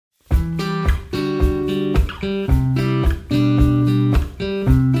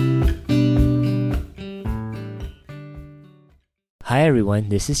Hi everyone,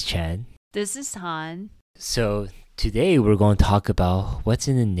 this is Chen. This is Han. So today we're going to talk about what's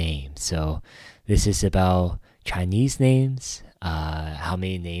in a name. So this is about Chinese names, how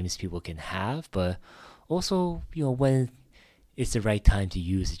many names people can have, but also, when it's the right time to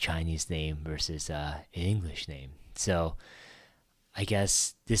use a Chinese name versus an English name. So I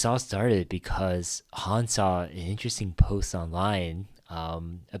guess this all started because Han saw an interesting post online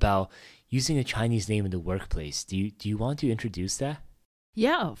about using a Chinese name in the workplace. Do you want to introduce that?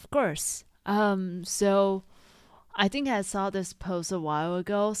 Yeah, of course. So I think I saw this post a while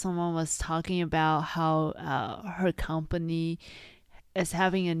ago. Someone was talking about how her company is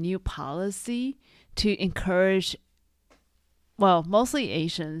having a new policy to encourage, well, mostly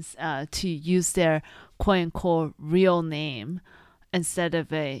Asians, to use their quote unquote real name instead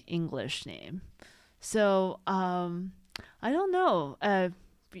of a English name. So I don't know.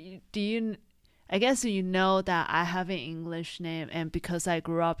 Do you? I guess you know that I have an English name, and because I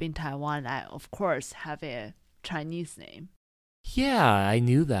grew up in Taiwan, I of course have a Chinese name. Yeah, I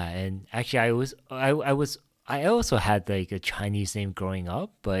knew that, and actually, I also had like a Chinese name growing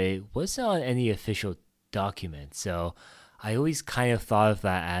up, but it wasn't on any official document. So I always kind of thought of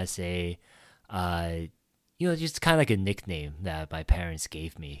that as uh, just kind of like a nickname that my parents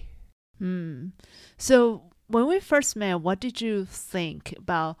gave me. Hmm. So when we first met, what did you think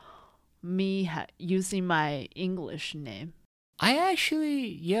about me using my English name?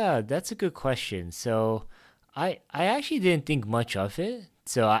 Yeah, that's a good question. So I actually didn't think much of it.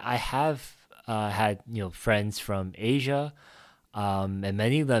 So I have had friends from Asia, and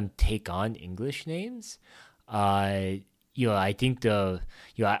many of them take on English names. I think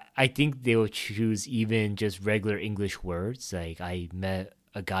I think they will choose even just regular English words. Like I met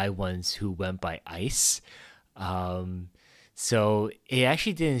a guy once who went by Ice. Um, so it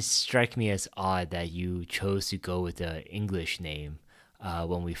actually didn't strike me as odd that you chose to go with the English name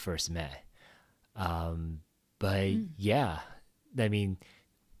when we first met. Um, but Mm. yeah, I mean,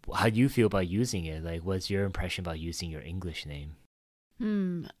 how do you feel about using it? Like, what's your impression about using your English name?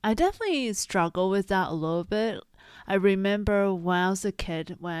 I definitely struggle with that a little bit. I remember when I was a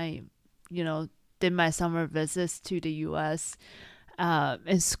kid, when I, you know, did my summer visits to the US.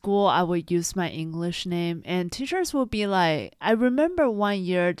 In school, I would use my English name, and teachers would be like, I remember one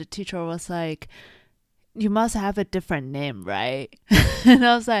year the teacher was like, "You must have a different name, right?" And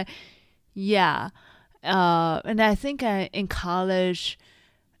I was like, "Yeah." And I think in college,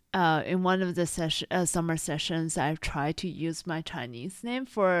 in one of the summer sessions, I tried to use my Chinese name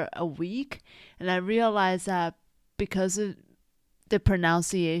for a week, and I realized that because of the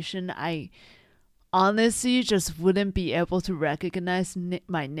pronunciation, I honestly just wouldn't be able to recognize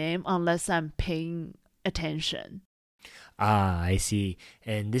my name unless I'm paying attention. Ah, I see.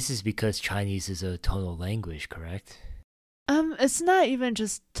 And this is because Chinese is a tonal language, correct? It's not even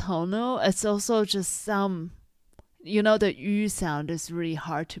just tonal. It's also just the U sound is really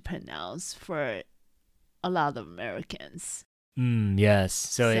hard to pronounce for a lot of Americans. Yes.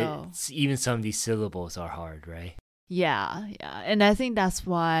 So So it's even some of these syllables are hard, right? yeah, yeah, and I think that's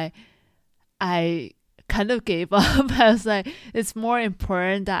why I kind of gave up. I was like, it's more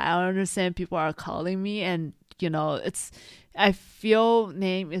important that I understand people are calling me, and it's. I feel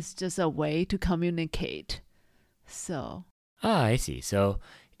name is just a way to communicate. So, Ah, I see. So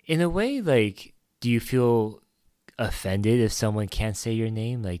in a way, like, do you feel offended if someone can't say your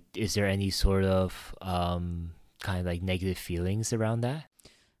name? Like, is there any sort of kind of like negative feelings around that?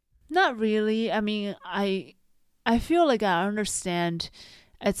 not really. I mean, I feel like I understand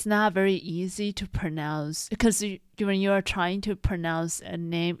it's not very easy to pronounce because when you're trying to pronounce a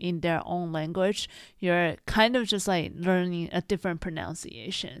name in their own language, you're kind of just like learning a different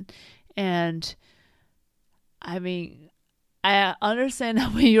pronunciation. And I mean, I understand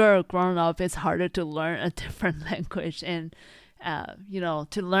that when you're a grown up, it's harder to learn a different language and,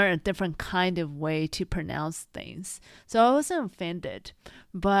 to learn a different kind of way to pronounce things. So I wasn't offended,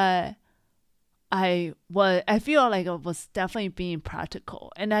 but I feel like I was definitely being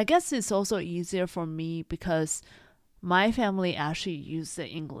practical, and I guess it's also easier for me because my family actually use the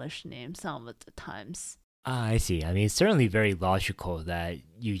English name some of the times. Ah, I see. I mean, it's certainly very logical that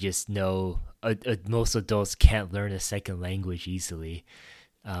you just know most adults can't learn a second language easily.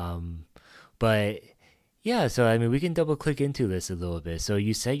 Um, but yeah, so I mean, we can double click into this a little bit. So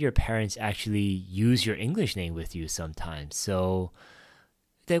you said your parents actually use your English name with you sometimes. So,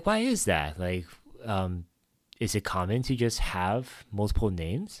 like, why is that? Like, um, is it common to just have multiple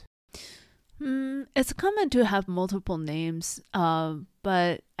names? It's common to have multiple names,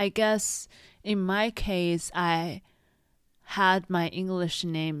 but I guess in my case, I had my English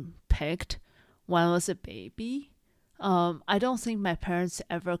name picked when I was a baby. I don't think my parents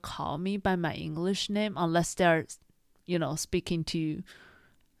ever call me by my English name unless they're, speaking to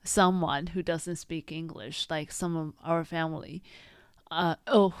someone who doesn't speak English, like some of our family,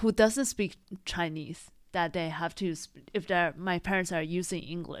 who doesn't speak Chinese. That they have to, if my parents are using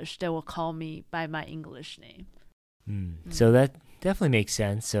English, they will call me by my English name. Mm. So that definitely makes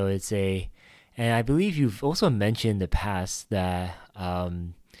sense. So and I believe you've also mentioned in the past that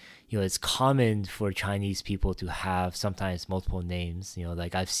it's common for Chinese people to have sometimes multiple names.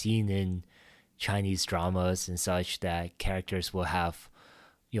 Like I've seen in Chinese dramas and such that characters will have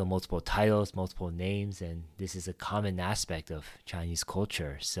multiple titles, multiple names, and this is a common aspect of Chinese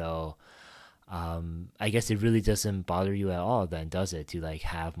culture. So I guess it really doesn't bother you at all then, does it, to like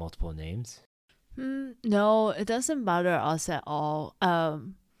have multiple names? No, it doesn't bother us at all.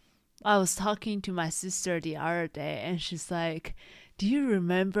 I was talking to my sister the other day, and she's like, "Do you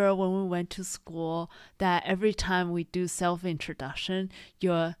remember when we went to school that every time we do self introduction,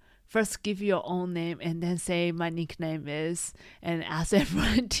 you first give your own name and then say my nickname is, and ask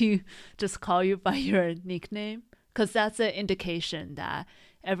everyone to just call you by your nickname? Because that's an indication that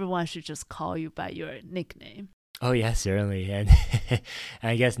everyone should just call you by your nickname." Oh yeah, certainly. And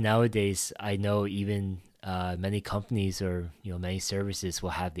I guess nowadays I know even many companies or many services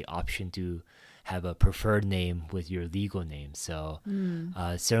will have the option to have a preferred name with your legal name. So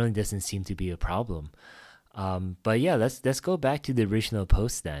it certainly doesn't seem to be a problem. But yeah, let's go back to the original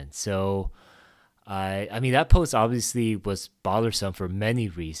post then. So I mean that post obviously was bothersome for many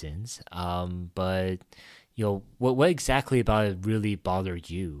reasons. But what exactly about it really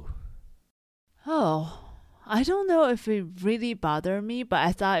bothered you? Oh, I don't know if it really bothered me, but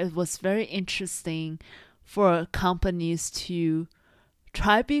I thought it was very interesting for companies to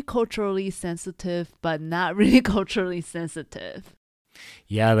try be culturally sensitive, but not really culturally sensitive.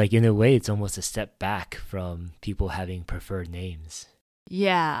 Yeah, like in a way, it's almost a step back from people having preferred names.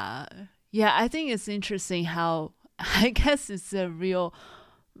 Yeah. Yeah, I think it's interesting how I guess it's a real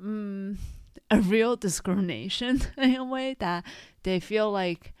discrimination in a way that they feel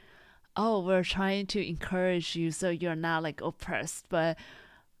like, oh, we're trying to encourage you so you're not like oppressed, but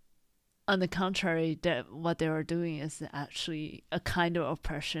on the contrary, that what they were doing is actually a kind of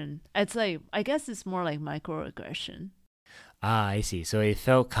oppression. It's like, I guess it's more like microaggression. Ah, I see. So it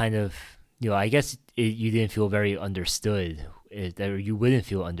felt kind of, I guess you didn't feel very understood, or you wouldn't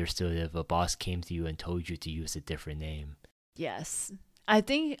feel understood if a boss came to you and told you to use a different name. Yes. I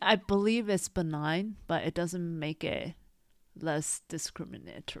believe it's benign, but it doesn't make it less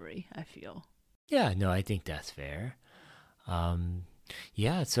discriminatory, I feel. Yeah, no, I think that's fair. Um,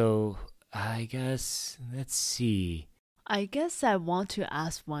 yeah, so I guess, let's see. I guess I want to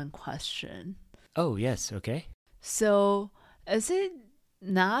ask one question. Oh, yes, okay. So, is it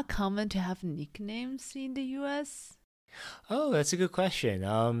not common to have nicknames in the US? Oh, that's a good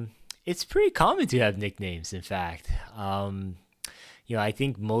question. It's pretty common to have nicknames, in fact. I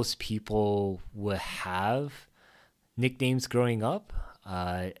think most people would have nicknames growing up,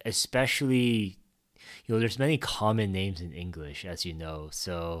 especially, there's many common names in English, as you know.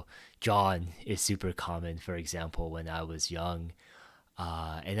 So John is super common, for example, when I was young.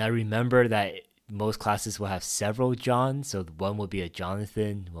 And I remember that most classes will have several Johns. So one would be a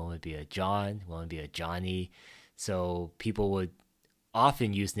Jonathan, one would be a John, one would be a Johnny. So people would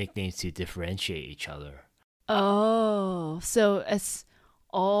often use nicknames to differentiate each other. Oh, so it's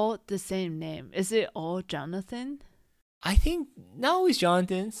all the same name. Is it all Jonathan? I think not always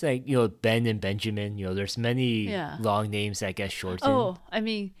Jonathan's, like, Ben and Benjamin, there's many Yeah. long names that get shortened. Oh, I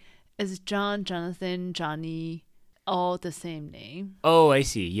mean, is John, Jonathan, Johnny all the same name? Oh, I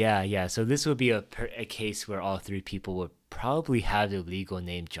see. Yeah, yeah. So this would be a case where all three people would probably have the legal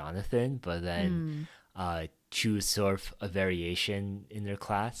name Jonathan, but then choose sort of a variation in their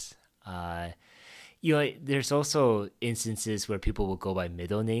class. There's also instances where people will go by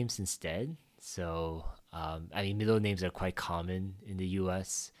middle names instead. So, I mean, middle names are quite common in the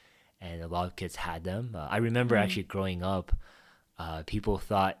US, and a lot of kids had them. I remember actually growing up, people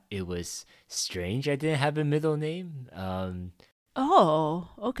thought it was strange I didn't have a middle name. Oh,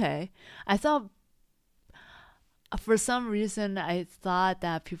 okay. I thought for some reason I thought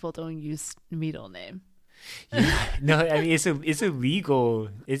that people don't use middle name. Yeah, no, I mean it's a legal,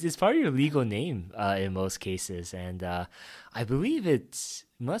 it's part of your legal name in most cases, and I believe it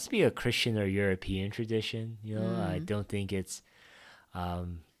must be a Christian or European tradition. I don't think it's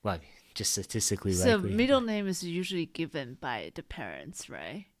well, just statistically So likely. middle name is usually given by the parents,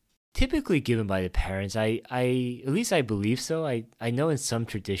 right? Typically given by the parents. I at least I believe so. I know in some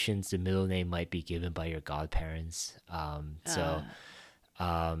traditions the middle name might be given by your godparents. So Uh,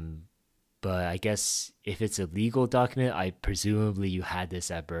 um But I guess if it's a legal document, I presumably you had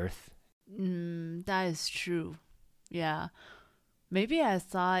this at birth. That is true. Yeah. Maybe I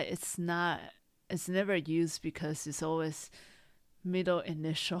thought it's never used because it's always middle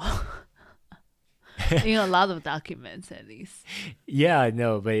initial in a lot of documents, at least. Yeah,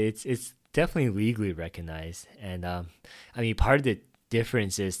 no, but it's definitely legally recognized, and I mean, part of the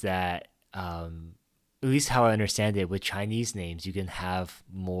difference is that at least how I understand it, with Chinese names, you can have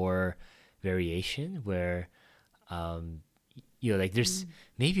more variation where um, like there's Mm.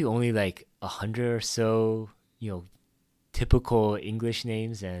 maybe only like 100 or so, typical English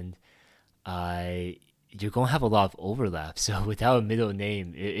names, and uh, you're gonna have a lot of overlap. So without a middle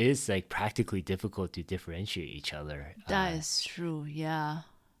name, it is like practically difficult to differentiate each other. That is true. Yeah.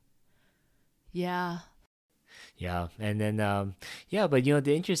 Yeah. Yeah, and then yeah, but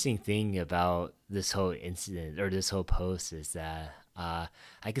the interesting thing about this whole incident or this whole post is that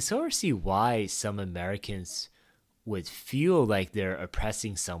I can sort of see why some Americans would feel like they're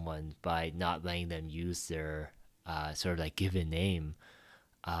oppressing someone by not letting them use their sort of like given name.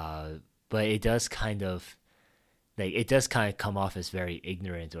 Uh, but it does kind of come off as very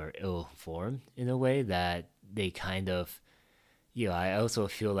ignorant or ill-informed in a way that they kind of, I also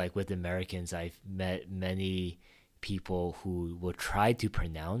feel like with Americans, I've met many people who will try to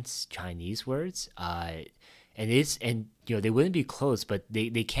pronounce Chinese words, and they wouldn't be close, but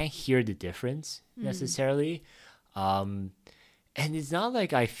they can't hear the difference Mm. necessarily. Um, and it's not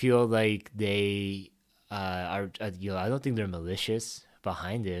like I feel like they are, I don't think they're malicious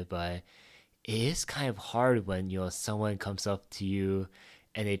behind it, but it is kind of hard when someone comes up to you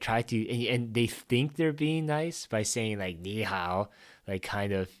and they try to and they think they're being nice by saying like ni hao, like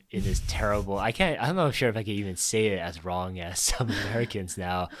kind of in this terrible, I'm not sure if I can even say it as wrong as some Americans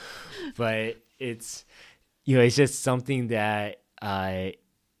now, but it's just something that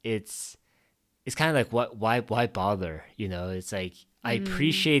it's it's kind of like, why bother, it's like I Mm.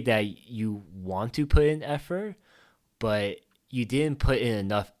 appreciate that you want to put in effort, but you didn't put in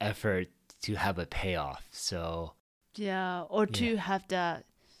enough effort to have a payoff. So Yeah. Or yeah, to have that,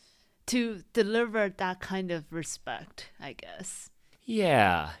 to deliver that kind of respect, I guess.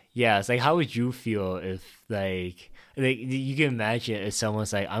 yeah. It's like, how would you feel if like you can imagine if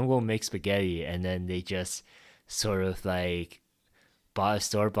someone's like, I'm gonna make spaghetti, and then they just sort of like bought a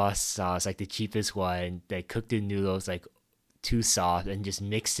store bought sauce, like the cheapest one, they cooked the noodles like too soft and just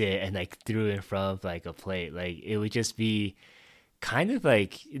mixed it and like threw it in front of like a plate. Like it would just be kind of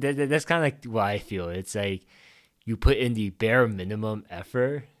like that's kind of like what I feel. It's like you put in the bare minimum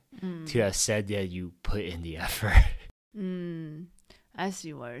effort to Mm. have said that you put in the effort. Mm. I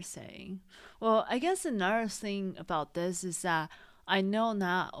see what you're saying. Well, I guess another thing about this is that I know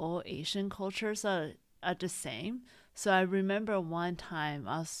not all Asian cultures are the same. So I remember one time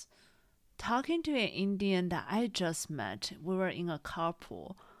I was talking to an Indian that I just met. We were in a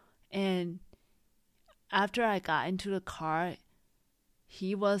carpool, and after I got into the car,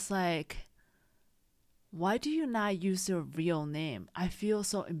 he was like, "Why do you not use your real name? I feel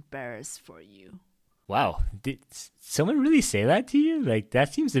so embarrassed for you." Wow, did someone really say that to you? Like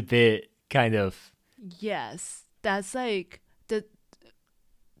that seems a bit kind of. Yes, that's like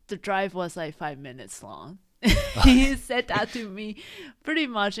the drive was like 5 minutes long. He said that to me pretty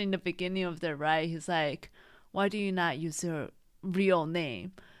much in the beginning of the ride. He's like, "Why do you not use your real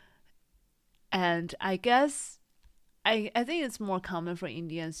name?" And I guess I think it's more common for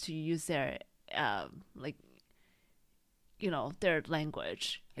Indians to use their like their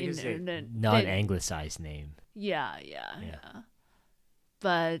language I in guess their a they, non-anglicized name. yeah, yeah, Yeah. yeah.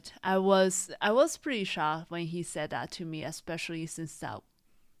 But I was pretty shocked when he said that to me, especially since that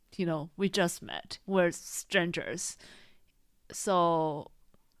we just met, we're strangers. So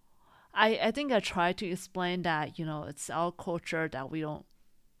I think I tried to explain that it's our culture that we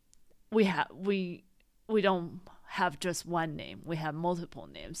have we don't have just one name, we have multiple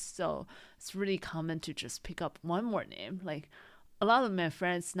names. So it's really common to just pick up one more name. Like a lot of my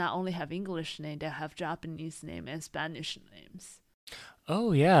friends not only have English name, they have Japanese name and Spanish names.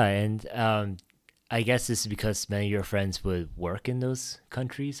 Oh yeah, and I guess this is because many of your friends would work in those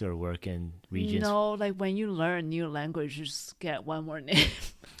countries or work in regions. No, like when you learn a new language, you just get one more name.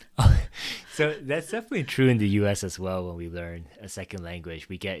 So that's definitely true in the U.S. as well. When we learn a second language,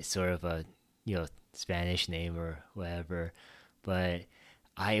 we get sort of a Spanish name or whatever. But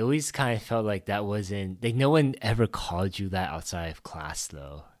I always kind of felt like that wasn't like no one ever called you that outside of class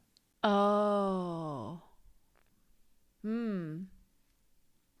though. Oh, hmm.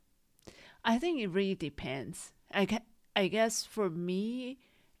 I think it really depends. I guess for me,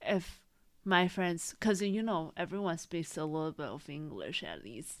 if my friends, because everyone speaks a little bit of English at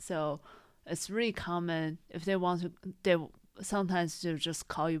least, so it's really common if they want to. They sometimes they'll just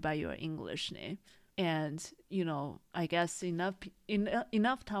call you by your English name. And I guess enough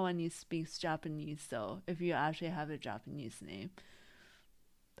Taiwanese speaks Japanese, so if you actually have a Japanese name,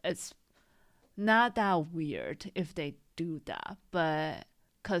 it's not that weird if they do that. But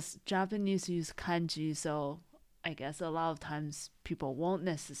because Japanese use kanji, so I guess a lot of times people won't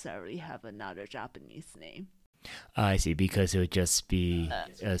necessarily have another Japanese name. I see, because it would just be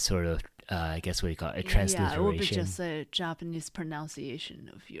a sort of, I guess what you call it, a transliteration. Yeah, it would be just a Japanese pronunciation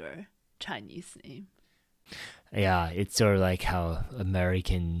of your Chinese name. Yeah, it's sort of like how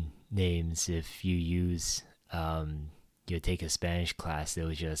American names, if you use, you take a Spanish class, they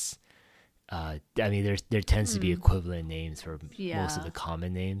would just, I mean, there tends to be equivalent names for most of the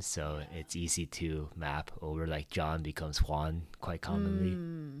common names, so it's easy to map over. Like John becomes Juan quite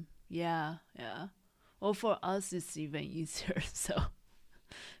commonly. Yeah. Well, for us, it's even easier. So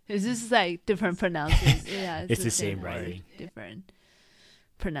it's just like different pronunciation. Yeah, it's the same writing, different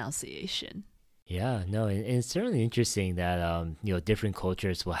pronunciation. Yeah, no, and it's certainly interesting that different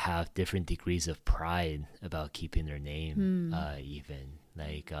cultures will have different degrees of pride about keeping their name. Even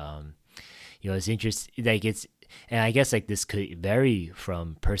like it's interesting. Like and I guess like this could vary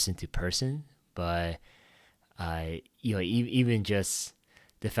from person to person, but even just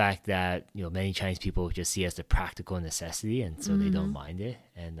the fact that many Chinese people just see it as a practical necessity, and so they don't mind it.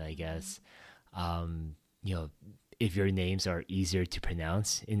 And I guess if your names are easier to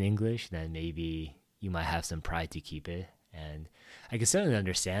pronounce in English, then maybe you might have some pride to keep it. And I can certainly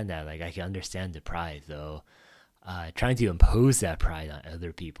understand that. Like, I can understand the pride, though. Trying to impose that pride on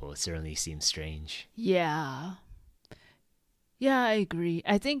other people certainly seems strange. Yeah, I agree.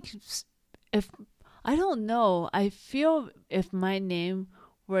 I think I don't know. I feel if my name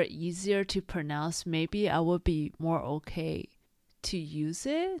were easier to pronounce, maybe I would be more okay to use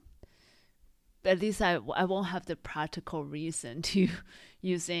it. At least I won't have the practical reason to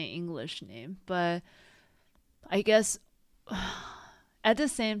use an English name. But I guess at the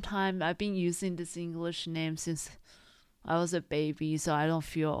same time, I've been using this English name since I was a baby, so I don't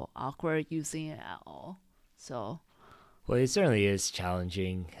feel awkward using it at all. So, well, it certainly is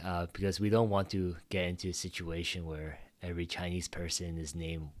challenging because we don't want to get into a situation where every Chinese person is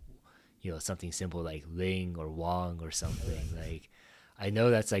named, something simple like Ling or Wang or something. Like, I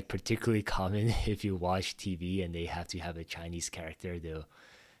know that's like particularly common if you watch TV and they have to have a Chinese character. They'll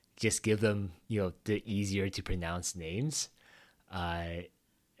just give them, the easier to pronounce names. And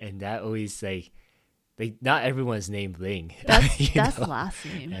that always like not everyone's named Ling. That's last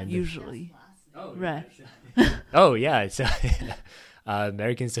name and usually. Oh, right. Oh yeah. So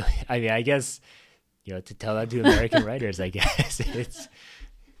Americans. I mean, I guess to tell that to American writers, I guess it's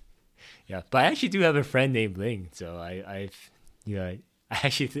But I actually do have a friend named Ling, so I've I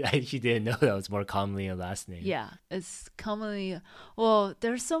actually didn't know that was more commonly a last name. Yeah, it's commonly. Well,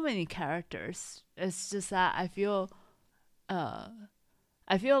 there's so many characters. It's just that I feel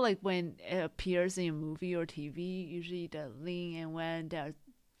like when it appears in a movie or TV, usually the Ling and Wen,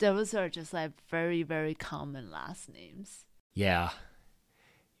 those are just like very, very common last names. Yeah,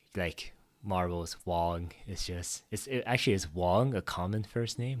 like Marvel's Wong. It actually is Wong a common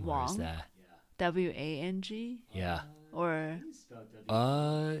first name? Wong? Or is that Wang? Yeah. Or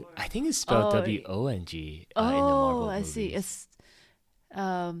I think it's spelled Wong in the Marvel movies. I see. It's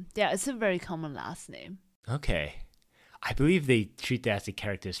it's a very common last name. Okay. I believe they treat that as the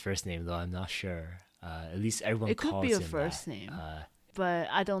character's first name, though I'm not sure. At least everyone calls him It could be a first name, but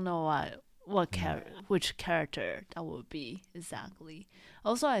I don't know which character that would be exactly.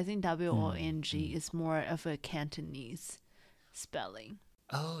 Also, I think Wong is more of a Cantonese spelling.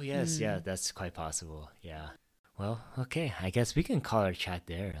 Oh, yes, yeah, that's quite possible, yeah. Well, okay, I guess we can call our chat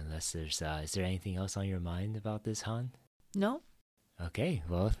there unless there's, is there anything else on your mind about this, Han? No? Okay,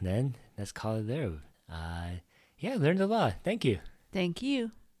 well, then, let's call it there. Yeah, learned a lot. Thank you. Thank you.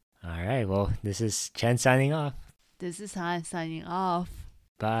 All right, well, this is Chen signing off. This is Han signing off.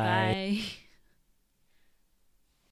 Bye. Bye.